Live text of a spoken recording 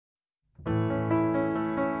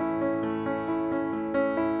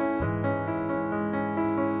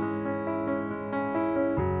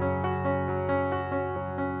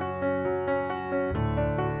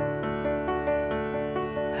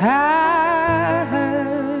I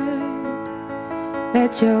heard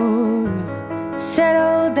that you're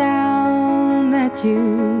settled down, that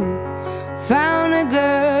you found a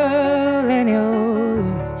girl and you're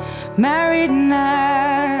married now.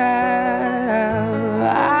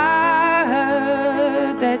 I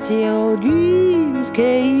heard that your dreams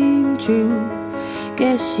came true.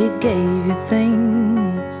 Guess she gave you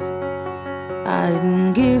things I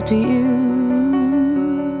didn't give to you.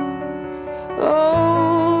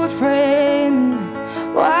 Old friend,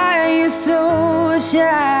 why are you so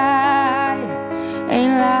shy?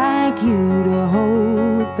 Ain't like you to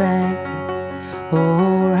hold back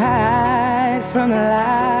or hide from the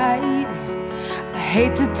light. I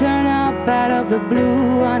hate to turn up out of the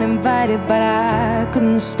blue uninvited, but I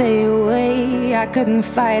couldn't stay away, I couldn't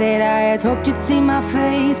fight it. I had hoped you'd see my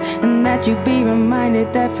face and that you'd be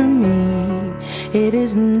reminded that for me it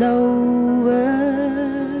isn't over.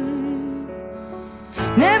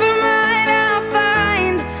 Never mind, I'll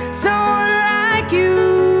find someone like you.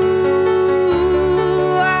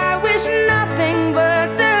 I wish nothing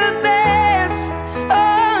but the best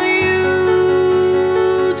of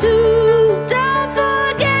you too. Don't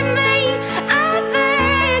forget me, I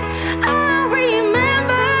beg. I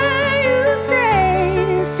remember you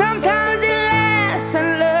say sometimes it lasts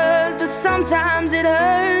and loves, but sometimes it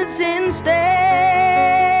hurts instead.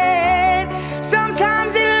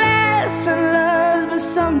 Sometimes it lasts and loves, but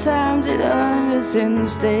sometimes it hurts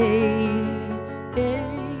instead.